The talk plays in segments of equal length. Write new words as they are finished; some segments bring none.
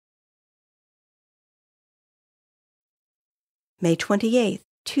May 28,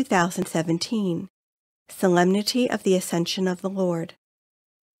 2017. Solemnity of the Ascension of the Lord.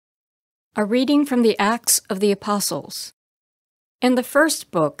 A reading from the Acts of the Apostles. In the first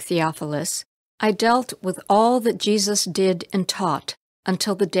book, Theophilus, I dealt with all that Jesus did and taught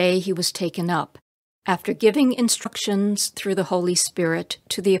until the day he was taken up, after giving instructions through the Holy Spirit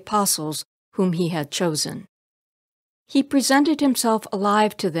to the apostles whom he had chosen. He presented himself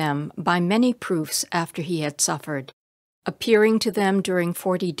alive to them by many proofs after he had suffered, appearing to them during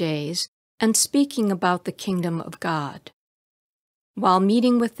 40 days and speaking about the kingdom of God. While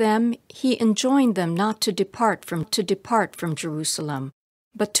meeting with them, he enjoined them not to depart from Jerusalem,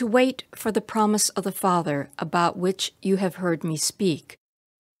 but to wait for the promise of the Father about which you have heard me speak.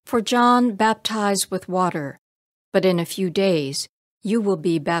 For John baptized with water, but in a few days you will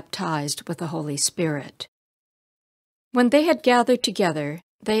be baptized with the Holy Spirit. When they had gathered together,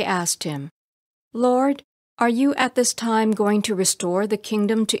 they asked him, Lord, are you at this time going to restore the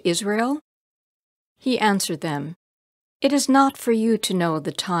kingdom to Israel? He answered them, It is not for you to know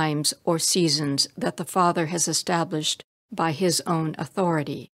the times or seasons that the Father has established by his own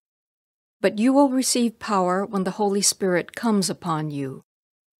authority. But you will receive power when the Holy Spirit comes upon you,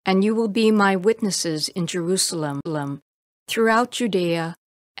 and you will be my witnesses in Jerusalem, throughout Judea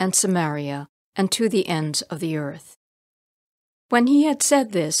and Samaria, and to the ends of the earth. When he had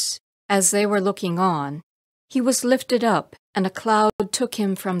said this, as they were looking on, he was lifted up, and a cloud took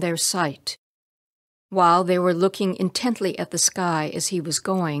him from their sight. While they were looking intently at the sky as he was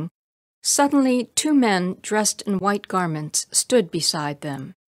going, suddenly 2 men dressed in white garments stood beside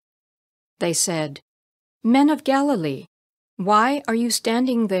them. They said, Men of Galilee, why are you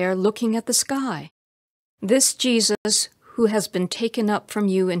standing there looking at the sky? This Jesus, who has been taken up from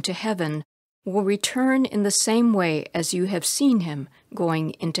you into heaven, will return in the same way as you have seen him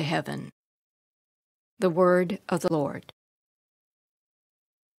going into heaven. The word of the Lord.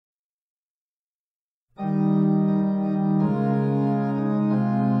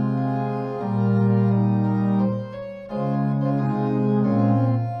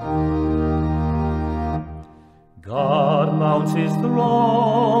 God mounts his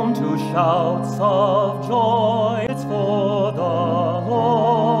throne to shouts of joy. It's for the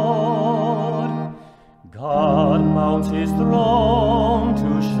Lord. God mounts his throne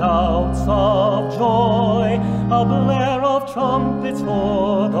to shouts of joy, a blare of trumpets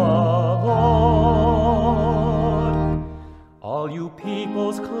for the Lord. All you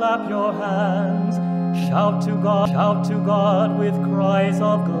peoples, clap your hands, shout to God with cries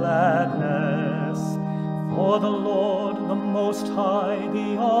of gladness. For the Lord, the Most High,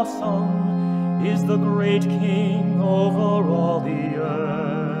 the Awesome, is the great King over all the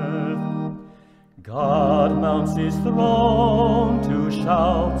earth. God mounts his throne to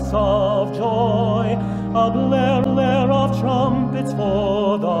shouts of joy, a blare of trumpets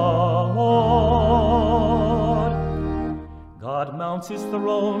for the Lord. God mounts his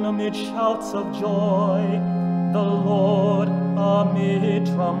throne amid shouts of joy, the Lord amid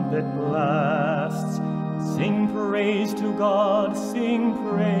trumpet blasts. Sing praise to God, sing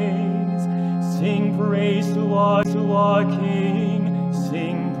praise to our King,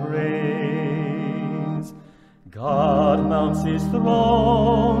 sing praise. God mounts his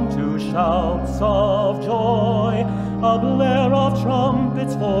throne to shouts of joy, a blare of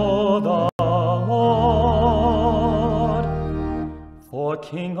trumpets for the Lord. For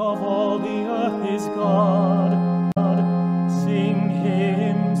King of all the earth is God, sing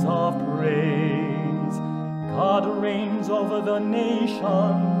hymns of praise. God reigns over the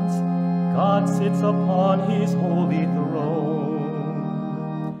nations, God sits upon his holy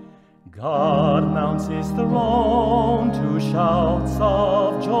throne. God mounts his throne to shouts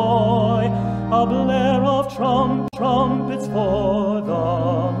of joy, a blare of trumpets for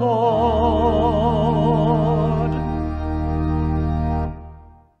the Lord.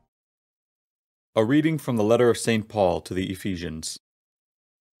 A reading from the letter of St. Paul to the Ephesians.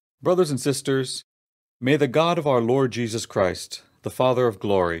 Brothers and sisters, may the God of our Lord Jesus Christ, the Father of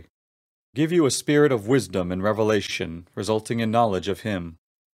glory, give you a spirit of wisdom and revelation resulting in knowledge of him.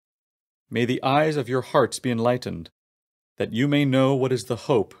 May the eyes of your hearts be enlightened, that you may know what is the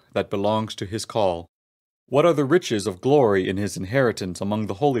hope that belongs to his call, what are the riches of glory in his inheritance among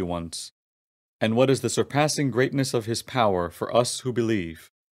the holy ones, and what is the surpassing greatness of his power for us who believe,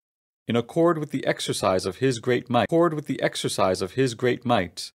 in accord with the exercise of his great might,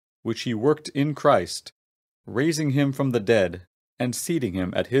 which he worked in Christ, raising him from the dead and seating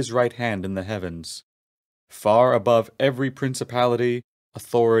him at his right hand in the heavens, far above every principality,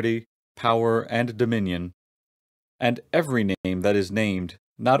 authority, power, and dominion, and every name that is named,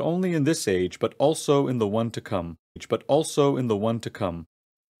 not only in this age, but also in the one to come.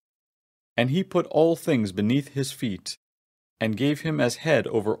 And he put all things beneath his feet, and gave him as head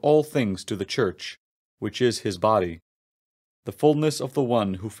over all things to the church, which is his body, the fullness of the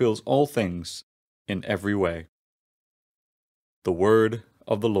one who fills all things in every way. The word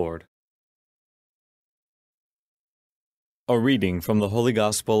of the Lord. A reading from the Holy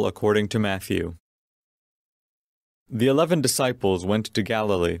Gospel according to Matthew. The 11 disciples went to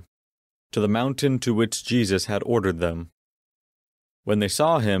Galilee, to the mountain to which Jesus had ordered them. When they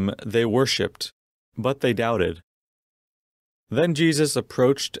saw him, they worshipped, but they doubted. Then Jesus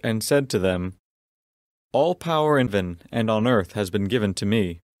approached and said to them, "All power in heaven and on earth has been given to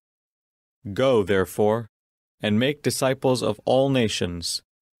me. Go, therefore, and make disciples of all nations,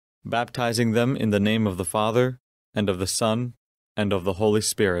 baptizing them in the name of the Father, and of the Son, and of the Holy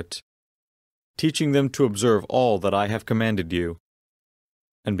Spirit, teaching them to observe all that I have commanded you.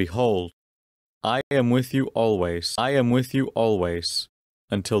 And behold, I am with you always,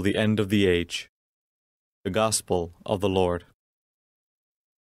 until the end of the age." The Gospel of the Lord.